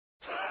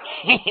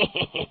Hello,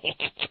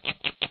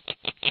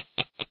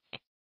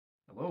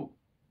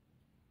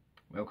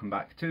 welcome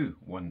back to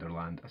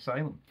Wonderland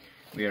Asylum.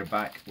 We are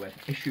back with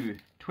issue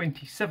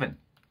 27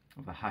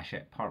 of the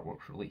Hachette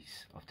Partworks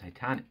release of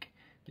Titanic,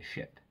 the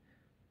ship,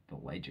 the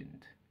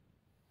legend.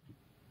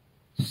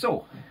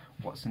 So,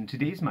 what's in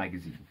today's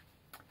magazine?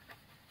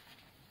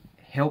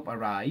 Help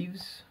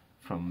arrives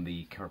from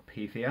the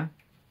Carpathia.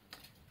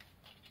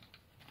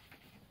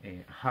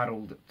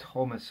 Harold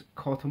Thomas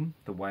Cottam,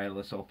 the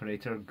wireless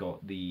operator,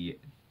 got the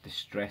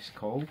distress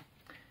call.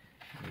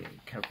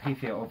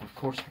 Carpathia of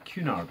course, the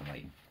Cunard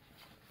line.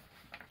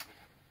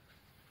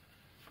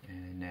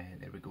 And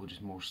there we go,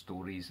 just more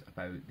stories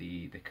about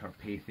the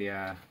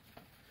Carpathia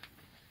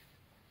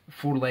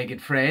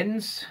four-legged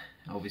friends.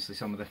 Obviously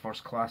some of the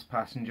first class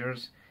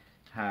passengers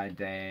had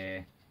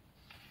their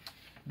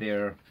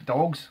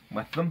dogs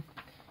with them.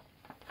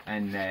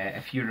 And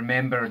if you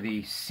remember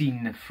the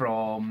scene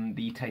from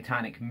the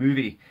Titanic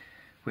movie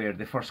where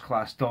the first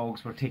class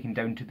dogs were taken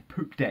down to the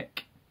poop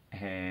deck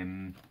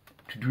to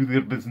do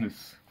their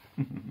business,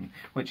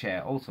 which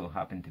also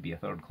happened to be a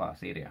third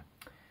class area.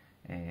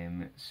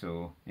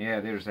 So yeah,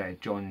 there's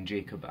John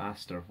Jacob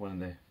Astor, one of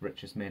the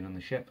richest men on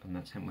the ship, and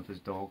that's him with his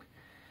dog.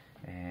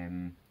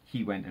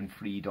 He went and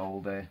freed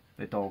all the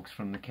dogs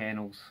from the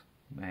kennels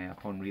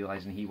upon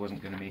realising he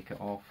wasn't going to make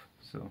it off.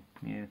 So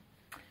yeah.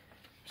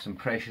 Some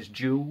precious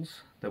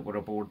jewels that were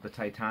aboard the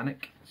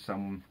Titanic,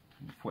 some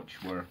of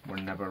which were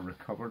never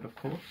recovered, of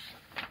course.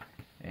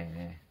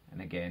 And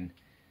again,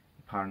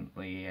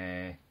 apparently,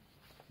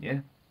 yeah,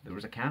 there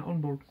was a cat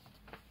on board.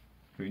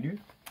 Who knew?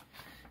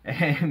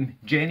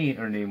 Jenny,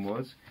 her name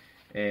was.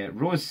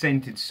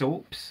 Rose-scented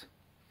soaps,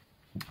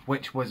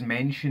 which was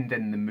mentioned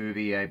in the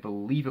movie, I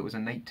believe it was A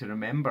Night to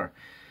Remember.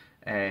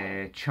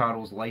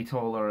 Charles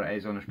Lightoller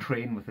is on a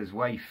train with his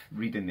wife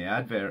reading the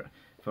advert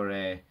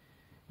for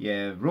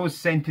yeah,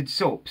 rose-scented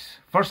soaps,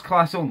 first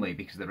class only,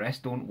 because the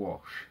rest don't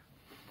wash.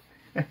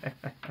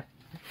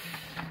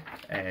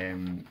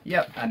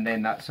 Yep, and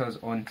then that's us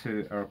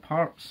onto our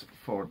parts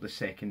for the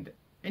second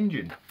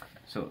engine.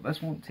 So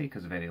this won't take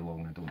us very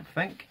long, I don't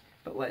think,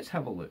 but let's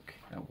have a look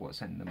at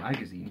what's in the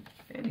magazine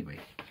anyway.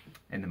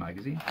 In the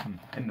magazine?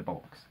 In the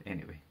box,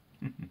 anyway.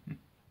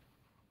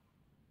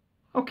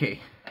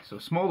 Okay, so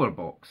smaller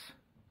box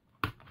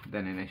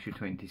than in issue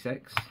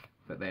 26.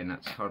 But then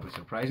that's hardly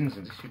surprising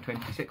since issue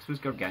 26 was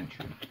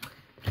gargantuan.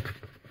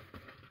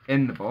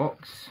 In the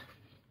box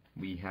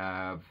we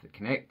have the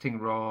connecting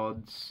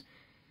rods,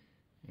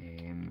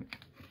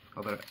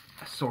 other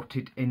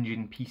assorted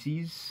engine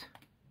pieces,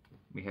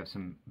 we have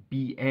some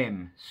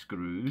BM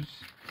screws,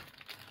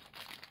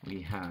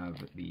 we have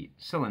the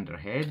cylinder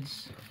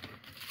heads,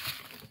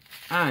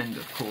 and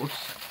of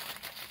course,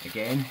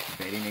 again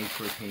very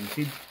nicely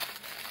painted,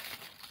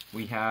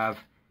 we have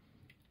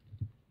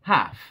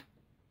half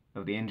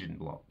of the engine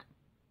block,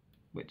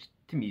 which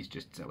to me is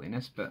just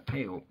silliness, but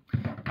hey oh.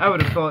 I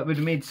would have thought it would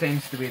have made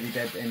sense the way they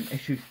did in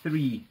issue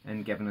 3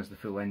 and given us the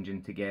full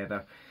engine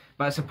together,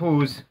 but I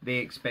suppose they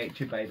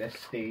expect you by this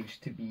stage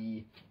to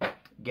be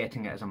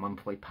getting it as a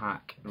monthly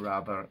pack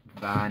rather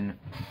than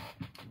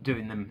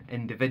doing them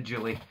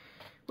individually,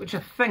 which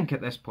I think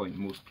at this point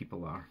most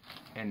people are,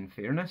 in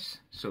fairness.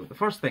 So the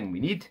first thing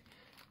we need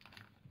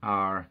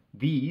are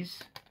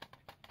these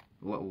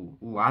little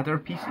ladder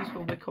pieces,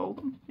 will they call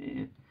them?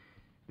 Yeah.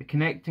 The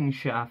connecting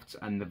shafts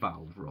and the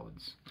valve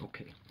rods.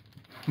 Okay,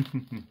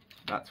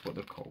 that's what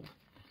they're called.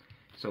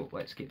 So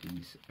let's get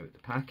these out the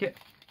packet.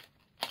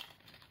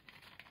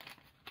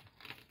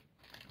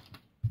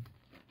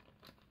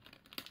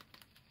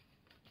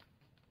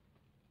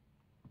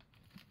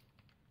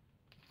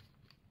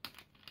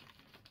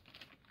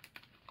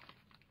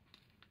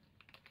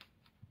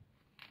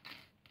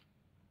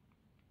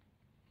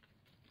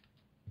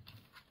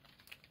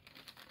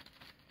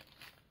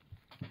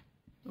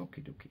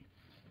 Okie dokie.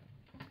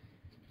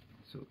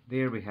 So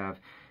there we have.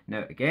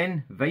 Now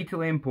again,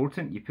 vitally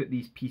important, you put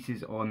these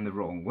pieces on the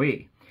wrong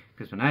way.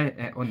 Because when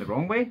on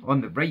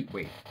the right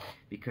way.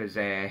 Because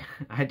I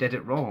did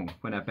it wrong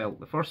when I built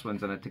the first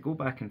ones and I had to go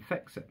back and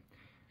fix it.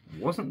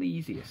 It wasn't the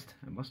easiest,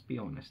 I must be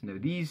honest. Now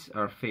these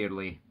are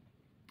fairly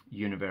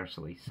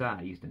universally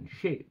sized and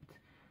shaped.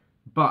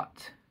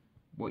 But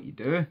what you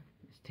do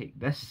is take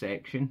this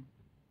section,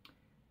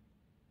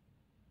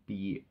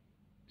 the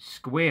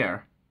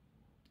square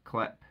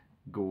clip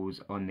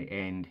goes on the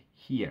end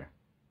here,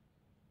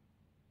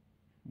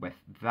 with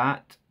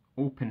that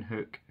open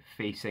hook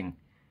facing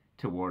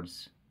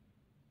towards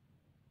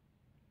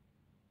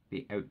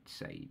the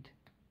outside,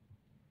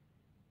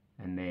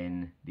 and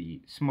then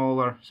the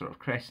smaller sort of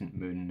crescent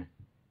moon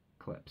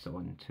clips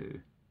onto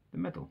the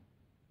middle.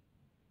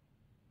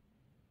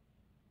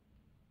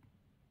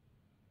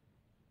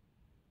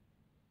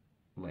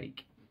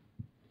 Like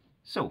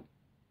so.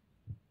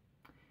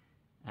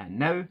 And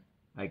now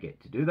I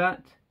get to do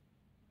that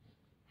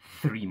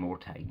 3 more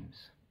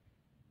times.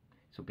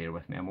 So bear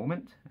with me a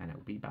moment and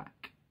I'll be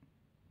back.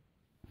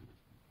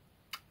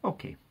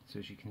 Okay, so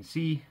as you can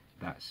see,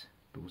 that's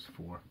those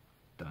 4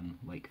 done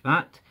like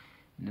that.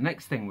 And the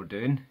next thing we're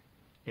doing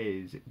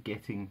is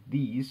getting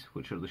these,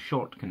 which are the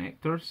short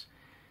connectors,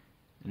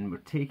 and we're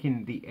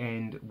taking the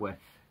end with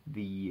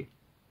the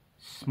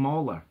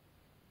smaller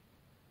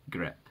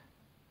grip.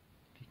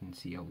 If you can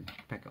see, I'll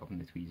pick it up in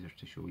the tweezers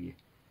to show you.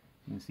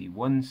 You can see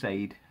one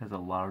side has a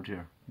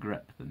larger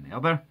grip than the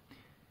other.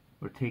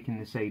 We're taking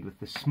the side with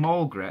the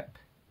small grip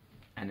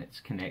and it's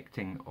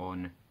connecting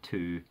on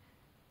to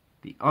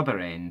the other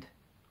end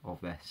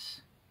of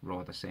this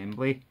rod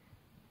assembly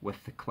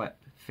with the clip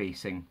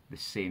facing the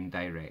same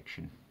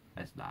direction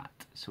as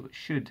that. So it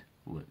should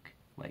look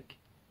like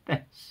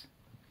this.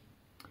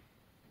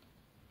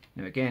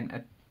 Now again,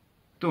 I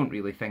don't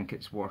really think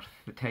it's worth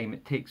the time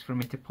it takes for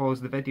me to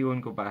pause the video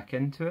and go back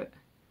into it.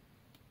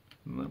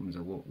 That one's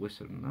a lot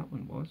looser than that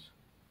one was.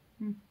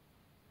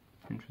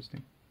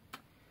 Interesting.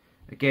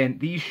 Again,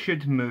 these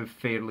should move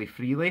fairly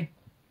freely,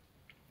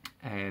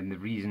 and the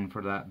reason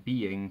for that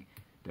being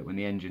that when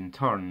the engine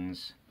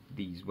turns,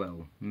 these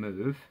will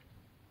move.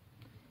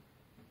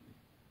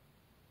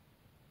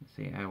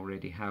 See, I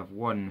already have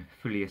one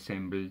fully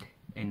assembled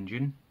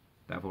engine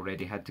that I've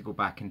already had to go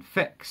back and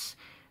fix,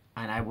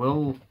 and I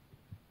will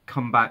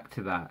come back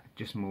to that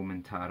just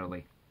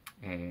momentarily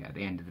at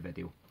the end of the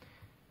video.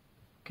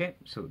 Okay,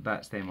 so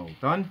that's them all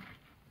done,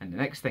 and the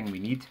next thing we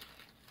need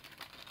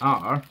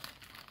are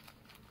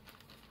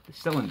the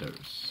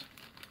cylinders.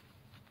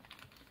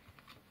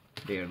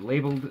 They are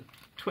labelled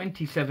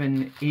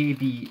 27 A,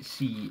 B,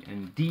 C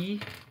and D.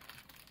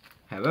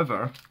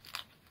 However,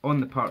 on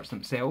the parts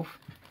themselves,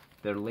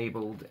 they're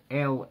labelled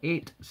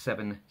L8,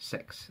 7,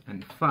 6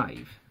 and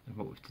 5. And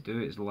what we have to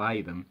do is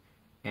lie them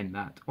in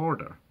that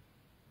order.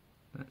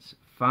 That's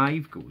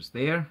 5 goes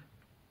there,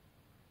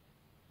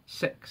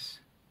 6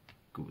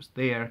 goes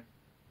there,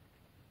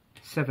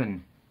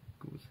 7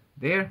 goes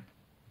there,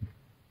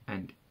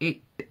 and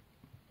 8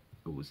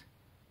 goes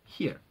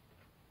here.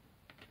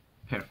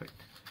 Perfect.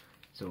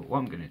 So what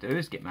I'm going to do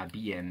is get my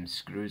BM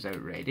screws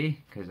out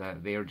ready, because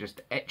they're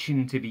just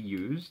itching to be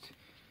used.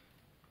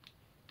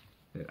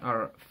 There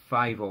are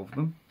 5 of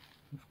them.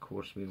 Of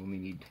course we only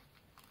need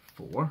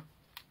 4.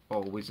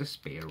 Always a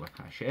spare with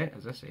Hachette,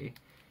 as I say.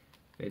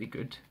 Very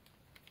good.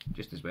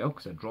 Just as well,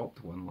 because I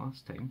dropped one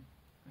last time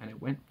and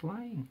it went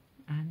flying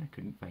and I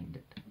couldn't find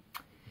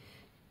it.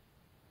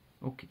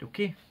 Okie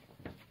dokie.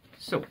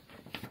 So,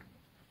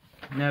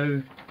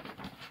 now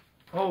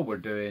all we're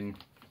doing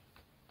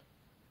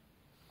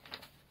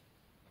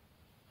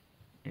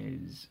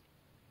is,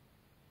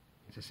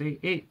 as I say,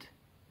 8,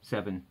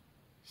 7,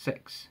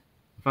 6,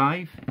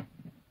 5.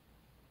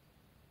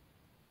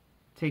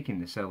 Taking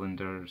the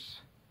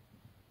cylinders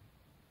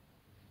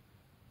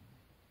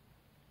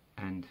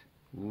and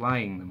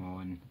lying them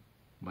on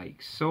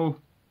like so,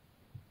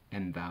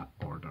 in that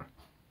order.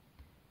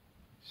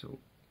 So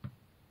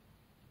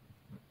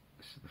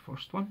this is the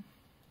first one.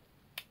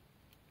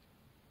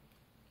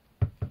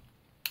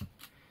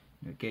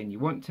 Now again, you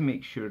want to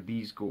make sure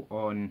these go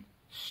on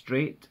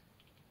straight,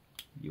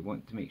 you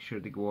want to make sure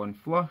they go on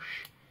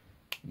flush,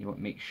 and you want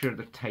to make sure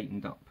they're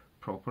tightened up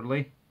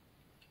properly.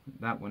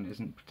 That one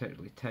isn't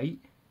particularly tight,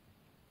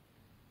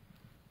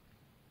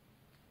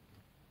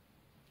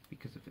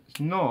 because if it's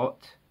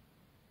not,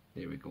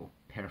 there we go,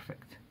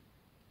 perfect.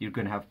 You're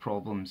going to have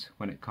problems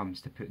when it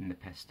comes to putting the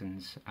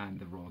pistons and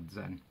the rods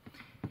in.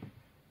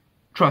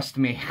 Trust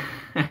me.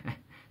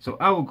 So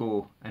I will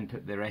go and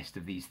put the rest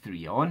of these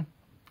 3 on,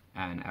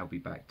 and I'll be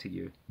back to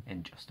you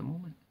in just a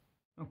moment.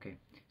 Okay,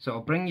 so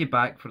I'll bring you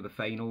back for the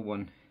final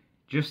one,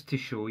 just to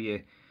show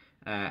you.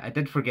 I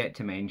did forget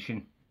to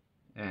mention,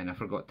 and I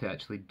forgot to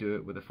actually do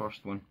it with the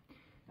first one,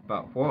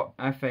 but what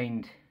I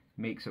find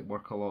makes it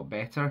work a lot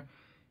better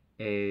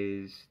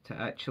is to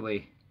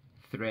actually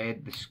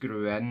thread the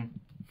screw in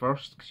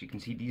first, because you can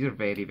see these are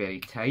very, very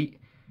tight.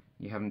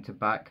 You're having to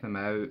back them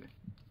out,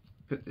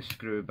 put the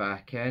screw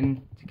back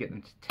in to get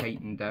them to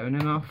tighten down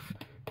enough,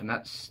 and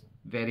that's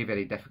very,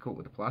 very difficult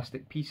with the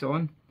plastic piece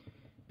on,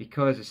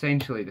 because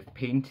essentially they've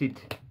painted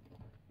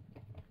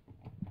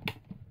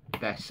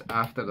this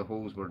after the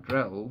holes were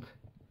drilled.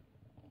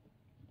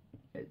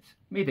 It's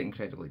made it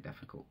incredibly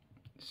difficult.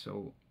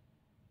 So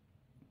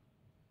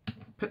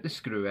put the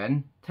screw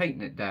in,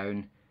 tighten it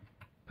down,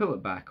 pull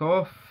it back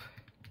off,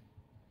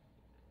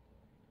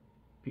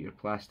 put your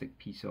plastic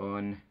piece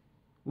on,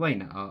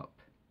 line it up,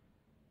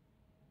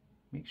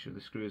 make sure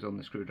the screw is on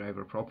the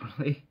screwdriver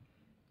properly,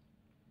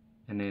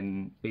 and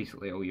then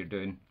basically all you're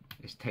doing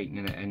is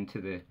tightening it into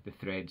the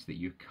threads that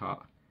you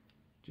cut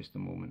just a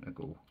moment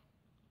ago,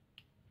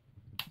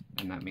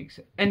 and that makes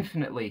it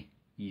infinitely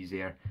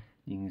easier.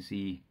 You can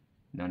see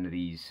none of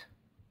these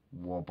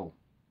wobble,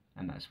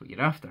 and that's what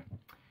you're after.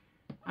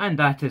 And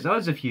that is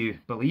us, if you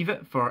believe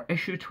it, for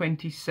issue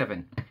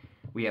 27.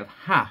 We have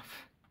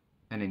half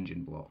an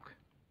engine block.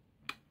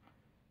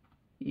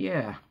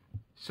 Yeah,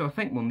 so I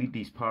think we'll need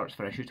these parts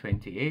for issue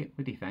 28.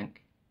 What do you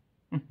think?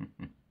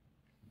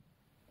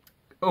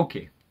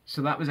 Okay,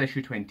 so that was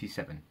issue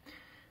 27.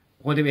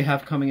 What do we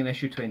have coming in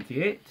issue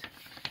 28?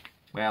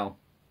 Well,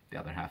 the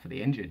other half of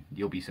the engine.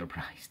 You'll be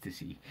surprised to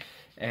see.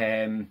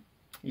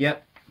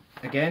 Yep,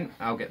 again,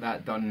 I'll get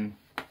that done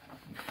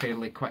in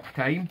fairly quick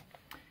time.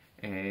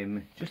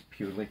 just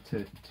purely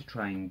to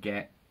try and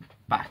get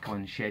back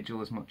on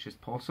schedule as much as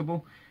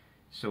possible.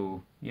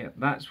 So yeah,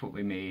 that's what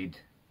we made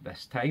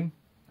this time,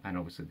 and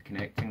obviously the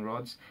connecting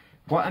rods.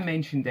 What I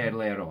mentioned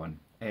earlier on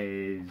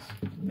is,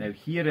 now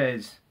here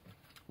is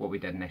what we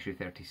did in issue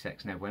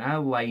 36. Now when I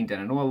lined,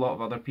 and I know a lot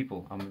of other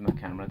people, I'll move my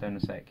camera down a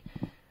sec,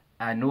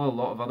 I know a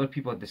lot of other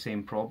people had the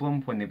same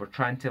problem when they were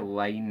trying to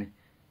line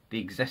the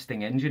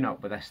existing engine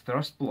up with this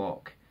thrust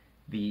block.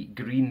 The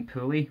green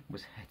pulley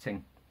was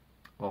hitting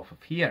off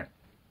of here.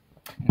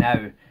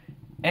 Now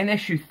in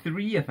issue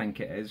 3, I think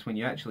it is, when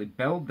you actually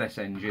build this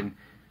engine,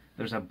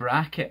 there's a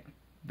bracket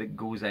that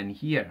goes in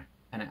here,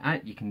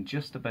 and you can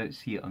just about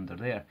see it under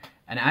there,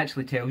 and it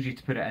actually tells you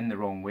to put it in the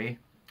wrong way.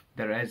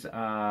 There is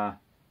a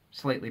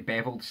slightly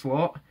beveled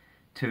slot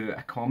to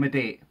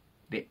accommodate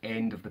the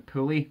end of the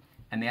pulley,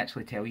 and they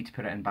actually tell you to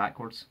put it in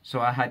backwards. So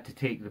I had to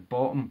take the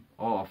bottom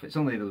off, it's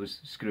only those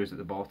screws at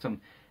the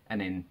bottom,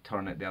 and then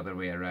turn it the other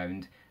way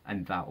around,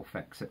 and that'll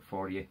fix it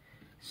for you.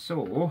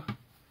 So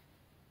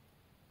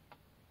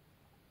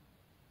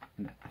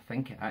I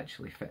think it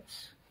actually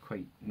fits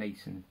quite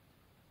nice and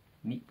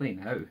neatly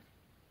now.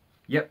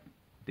 Yep,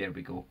 there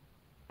we go.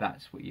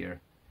 That's what your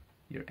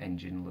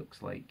engine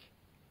looks like.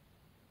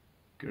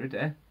 Good,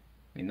 eh? I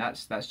mean,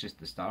 that's just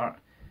the start.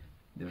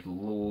 There's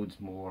loads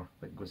more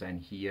that goes in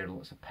here,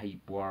 lots of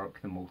pipe work,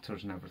 the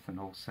motors and everything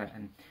all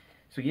sitting.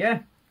 So yeah,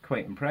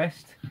 quite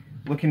impressed.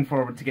 Looking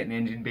forward to getting the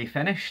engine bay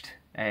finished.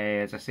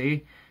 As I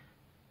say,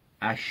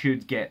 I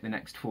should get the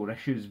next 4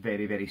 issues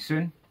very, very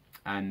soon,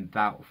 and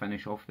that will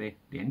finish off the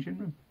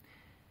engine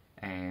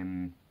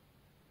room.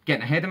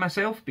 Getting ahead of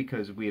myself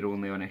because we're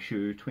only on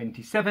issue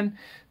 27,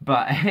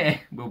 but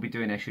we'll be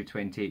doing issue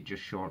 28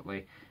 just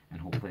shortly,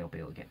 and hopefully I'll be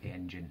able to get the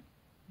engine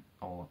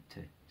all up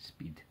to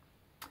speed.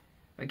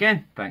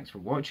 Again, thanks for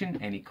watching.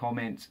 Any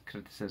comments,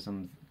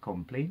 criticisms,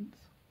 complaints?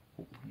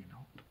 Hopefully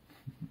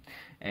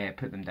not.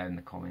 Put them down in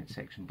the comments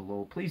section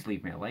below. Please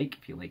leave me a like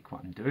if you like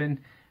what I'm doing,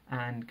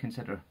 and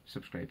consider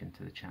subscribing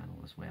to the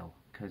channel as well,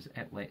 because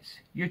it lets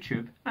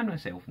YouTube and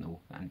myself know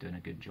that I'm doing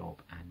a good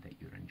job and that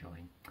you're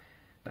enjoying.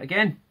 But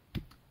again,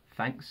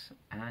 thanks,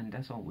 and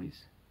as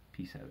always,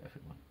 peace out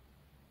everyone.